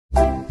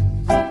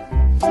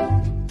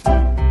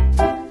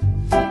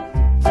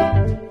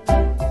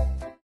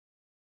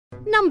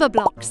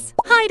Numberblocks,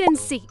 hide and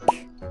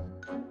seek.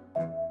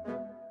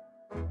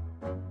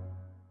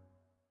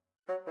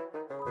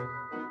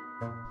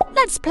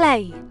 Let's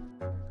play.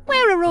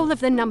 Where are all of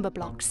the number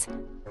blocks?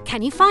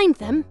 Can you find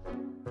them?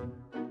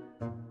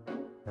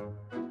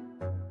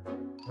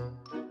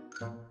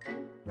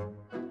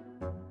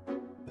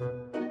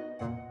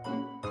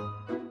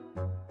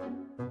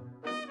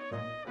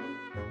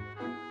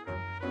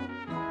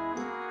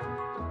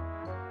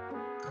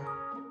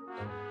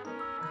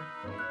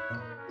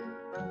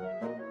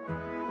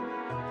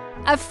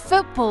 A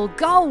football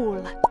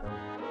goal!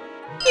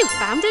 You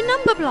found a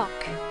number block!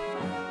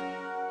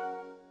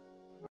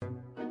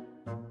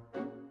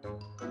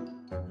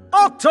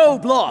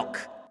 Octoblock!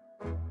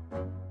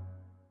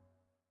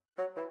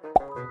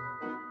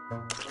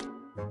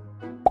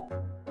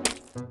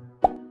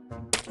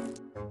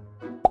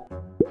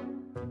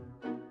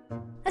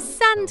 A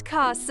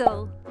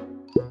sandcastle!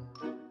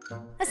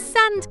 A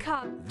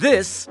sandcastle!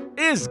 This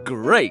is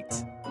great!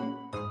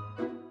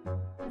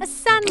 A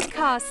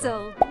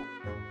sandcastle!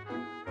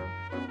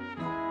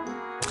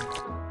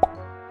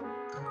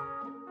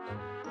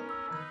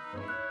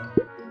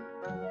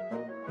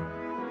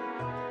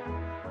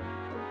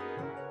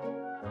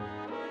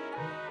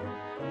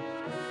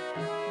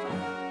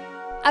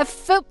 A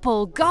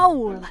football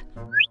goal!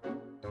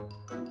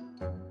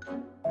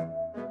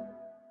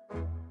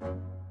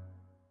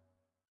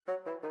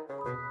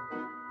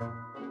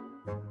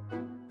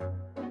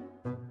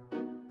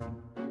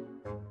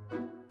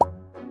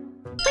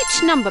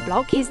 Which number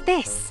block is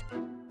this?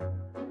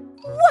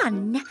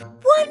 One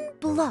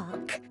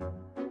block.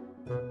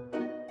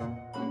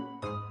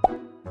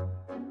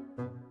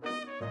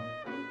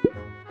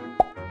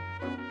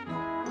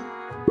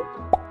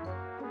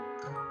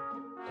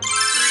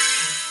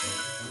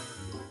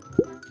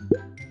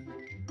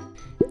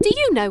 Do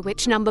you know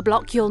which number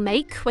block you'll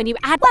make when you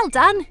add? Well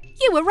done!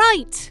 You were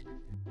right!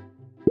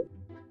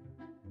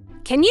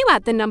 Can you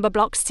add the number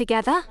blocks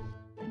together?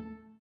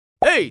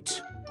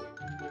 8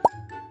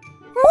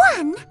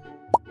 One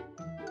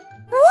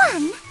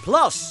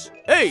plus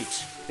 8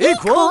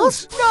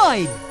 equals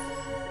 9!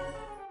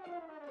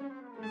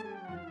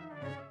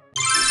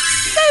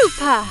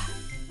 Super!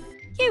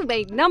 You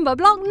made number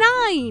block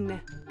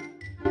 9!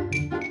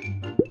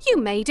 You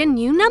made a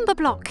new number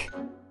block.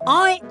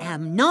 I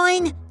am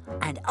 9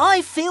 and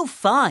I feel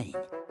fine.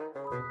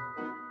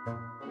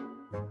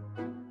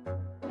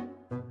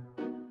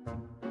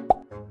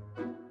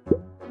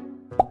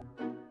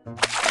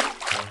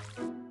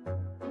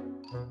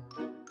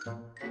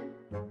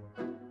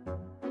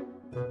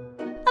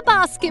 A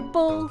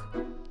basketball.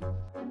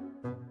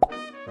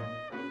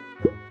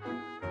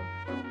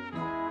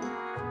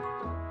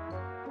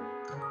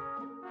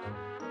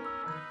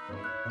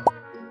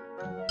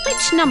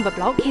 Which number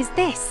block is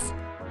this?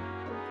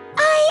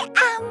 I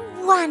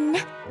am 1.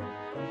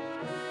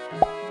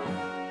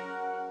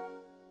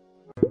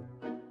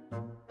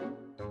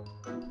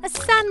 A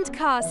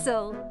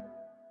sandcastle.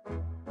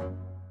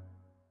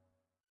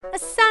 A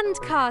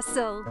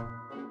sandcastle.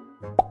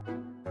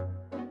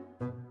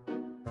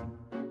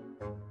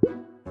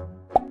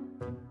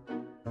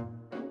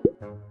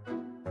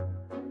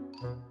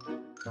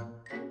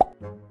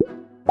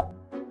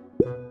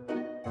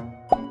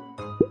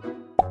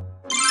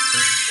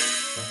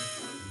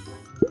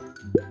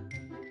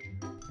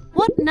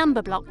 What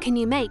number block can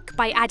you make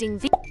by adding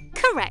the...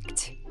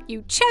 Correct!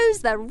 You chose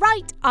the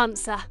right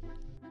answer.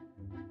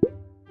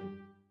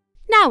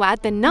 Now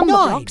add the number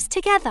 9. blocks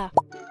together.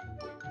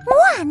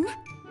 1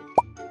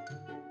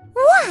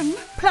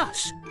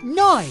 Plus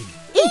 9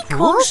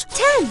 equals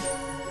 10.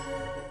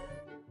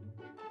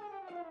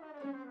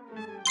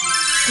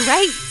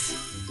 Great!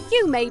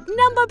 You made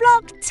number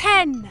block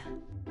 10.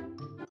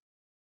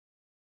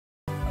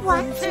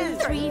 1, 2,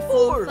 3,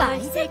 4,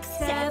 5, 6,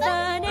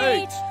 7,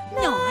 8,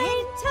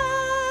 9, 10.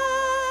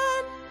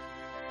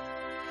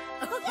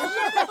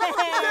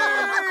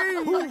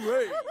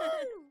 Hooray!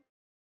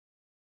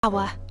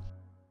 Hour.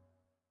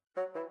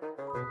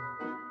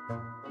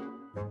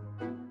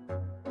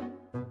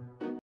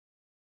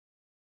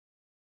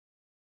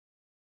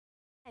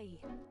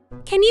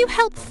 Can you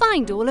help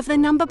find all of the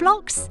number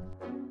blocks?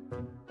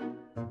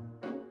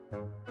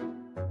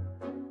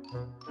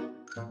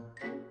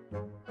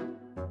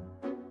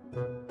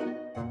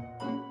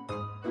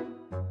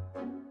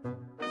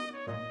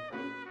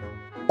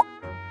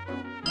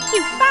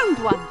 You found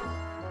one!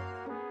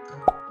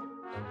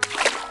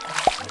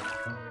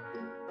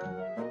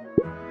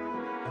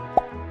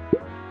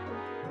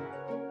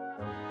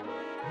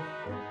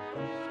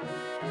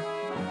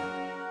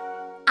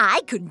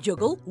 I can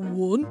juggle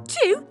 1,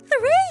 2,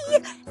 3.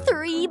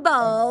 3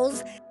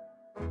 balls.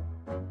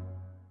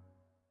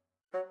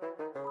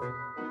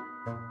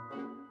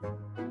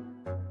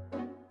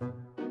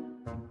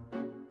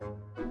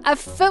 A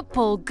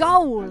football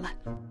goal!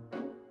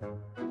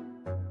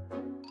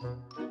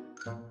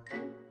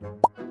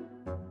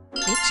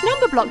 Which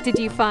number block did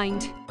you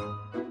find?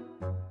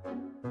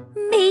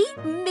 Me.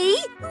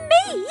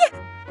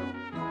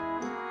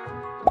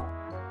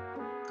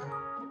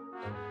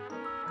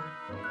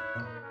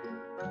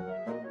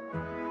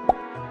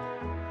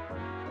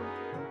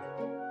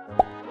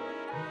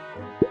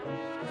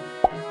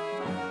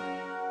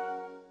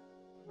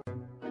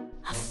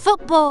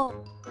 football.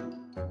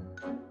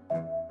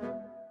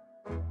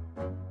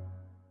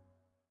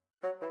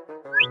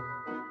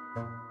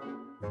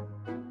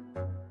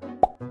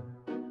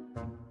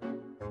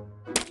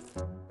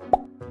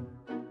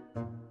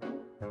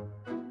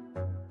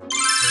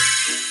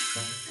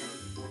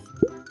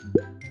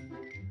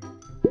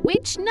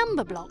 Which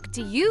number block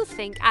do you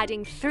think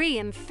adding 3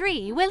 and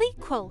 3 will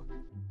equal?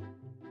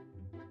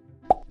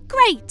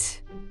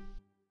 Great!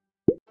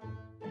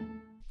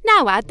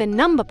 Now add the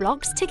number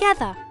blocks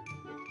together.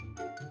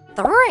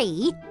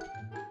 3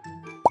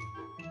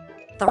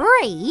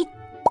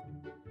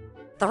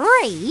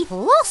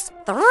 plus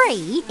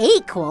 3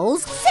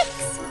 equals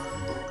 6.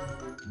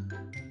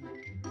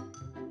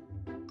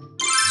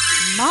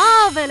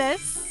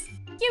 Marvellous!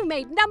 You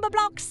made number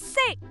block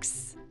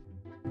 6.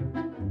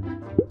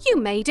 You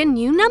made a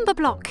new number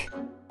block.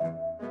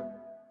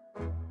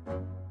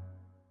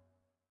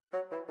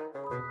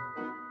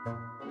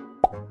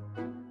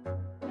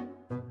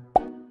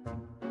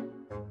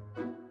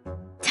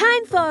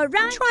 Time for a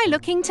round. Try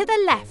looking to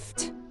the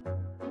left.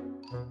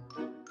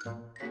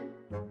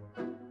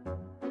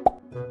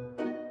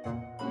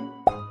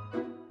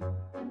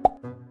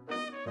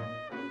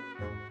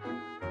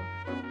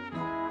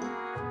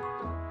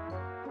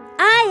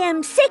 I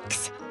am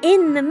 6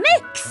 in the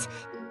mix.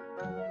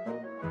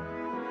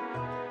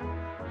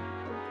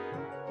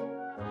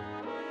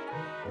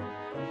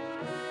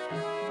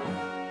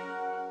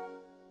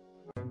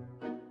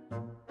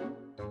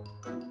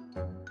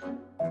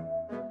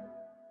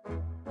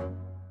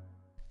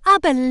 A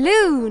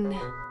balloon.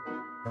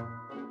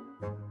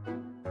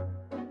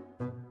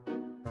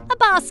 A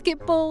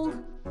basketball.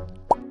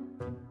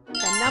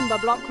 The number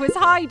block was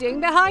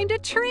hiding behind a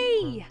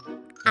tree.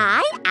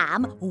 I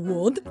am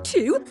 1,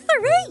 2,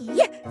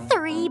 3.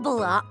 3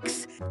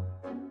 blocks.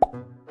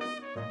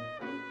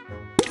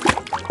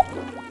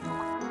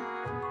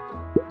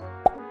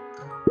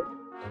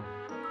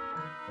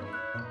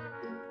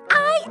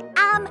 I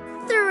am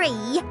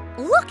 3.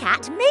 Look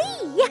at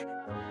me.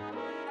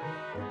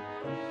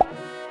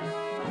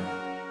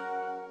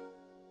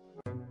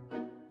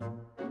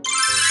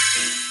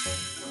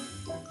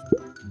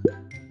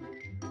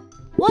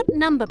 What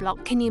number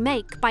block can you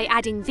make by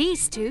adding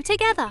these two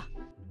together?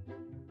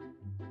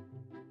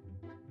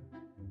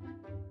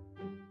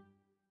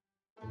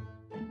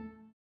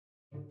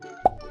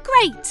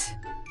 Great!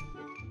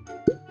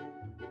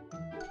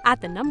 Add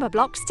the number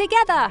blocks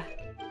together.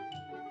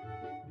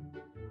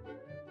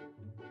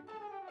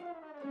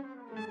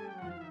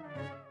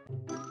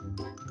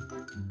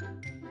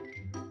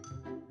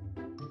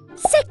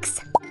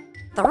 Six.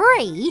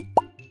 3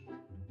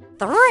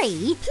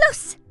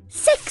 Plus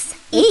 6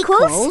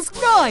 equals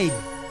 9.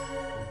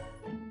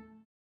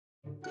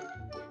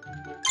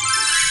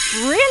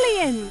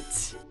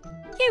 Brilliant!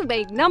 You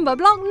made number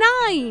block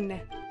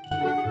 9.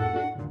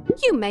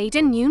 You made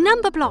a new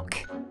number block.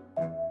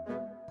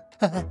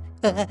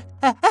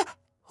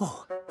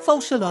 Oh,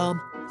 false alarm.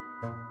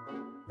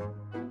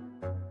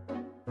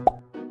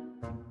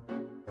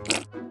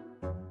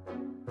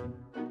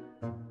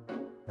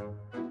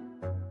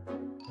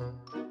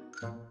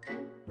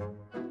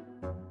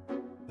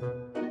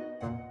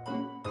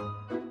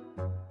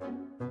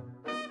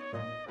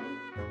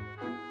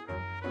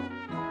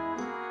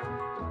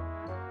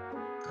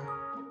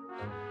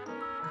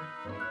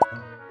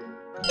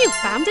 You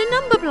found a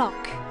number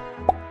block.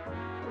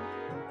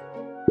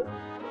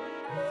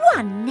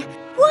 1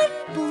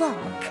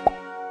 block.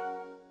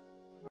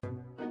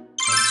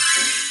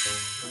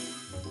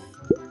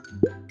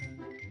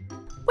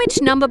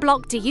 Which number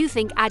block do you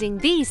think adding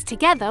these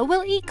together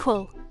will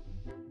equal?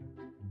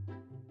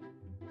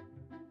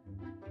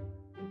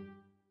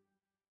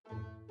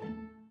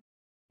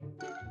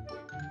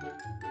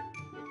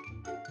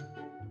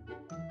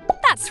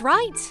 That's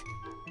right.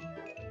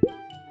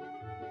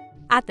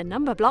 Add the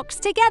number blocks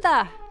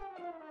together.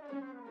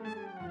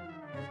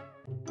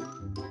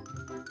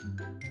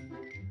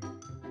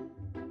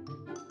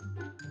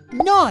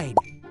 Nine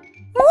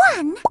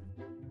 1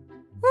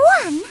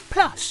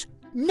 plus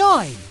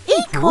 9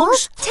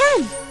 equals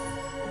 10.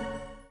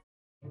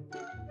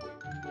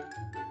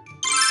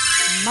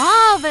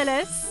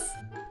 Marvellous!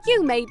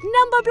 You made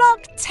number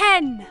block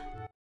 10.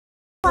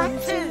 1,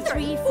 2,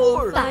 3,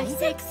 4, 5,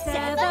 6,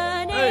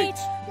 7, 8,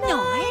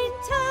 9,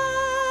 10.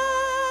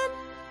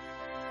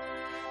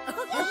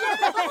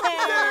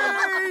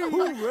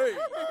 Hooray!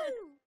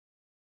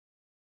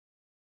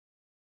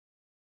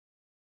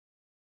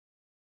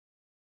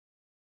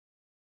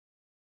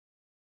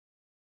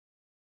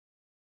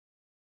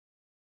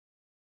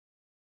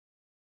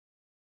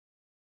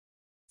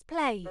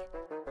 Play.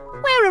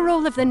 Where are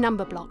all of the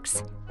number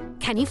blocks?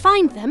 Can you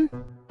find them?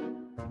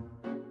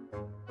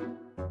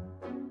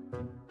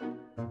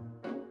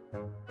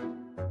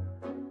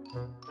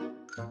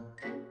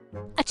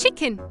 A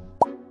chicken.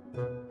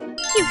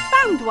 You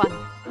found one.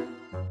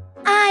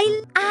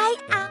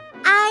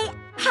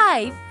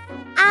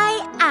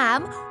 I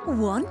am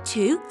 1,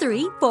 2,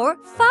 3, 4,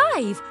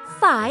 5.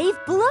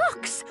 5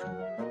 blocks.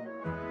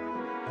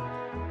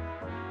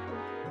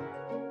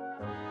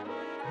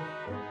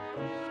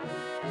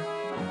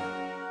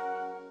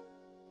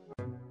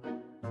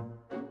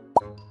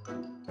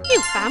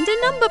 You found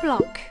a number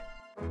block.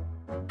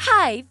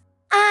 High.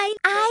 I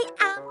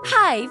am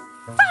high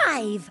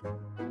 5.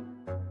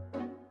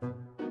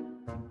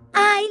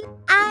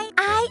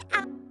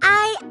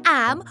 I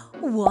am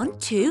 1,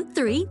 2,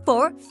 3,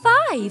 4,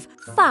 5.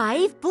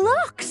 5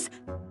 blocks.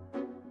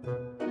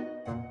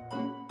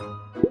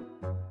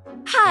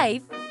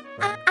 Hive.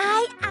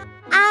 I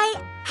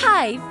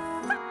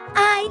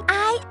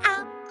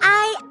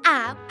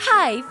am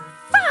high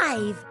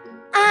 5.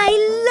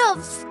 I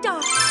love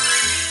stars.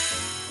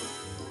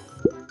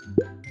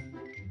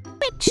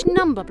 Which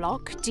number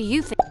block do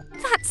you think?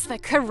 That's the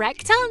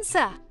correct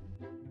answer.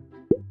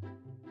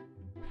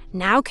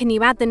 Now can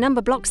you add the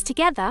number blocks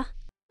together?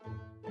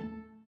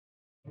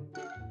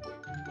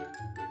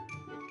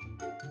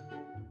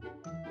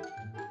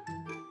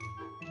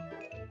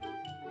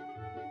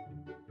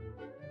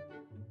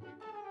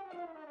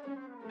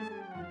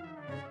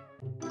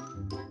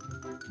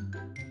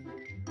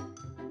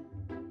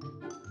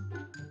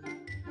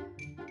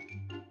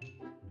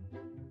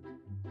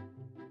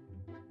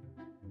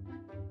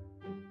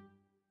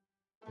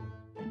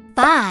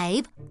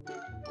 Five.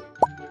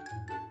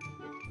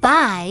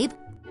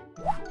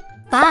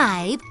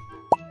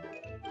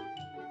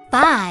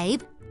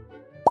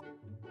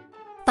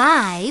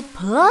 5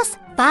 plus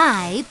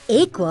 5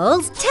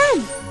 equals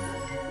 10.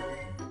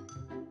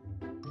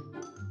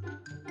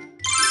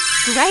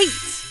 Great!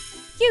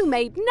 You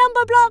made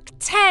number block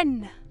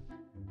 10.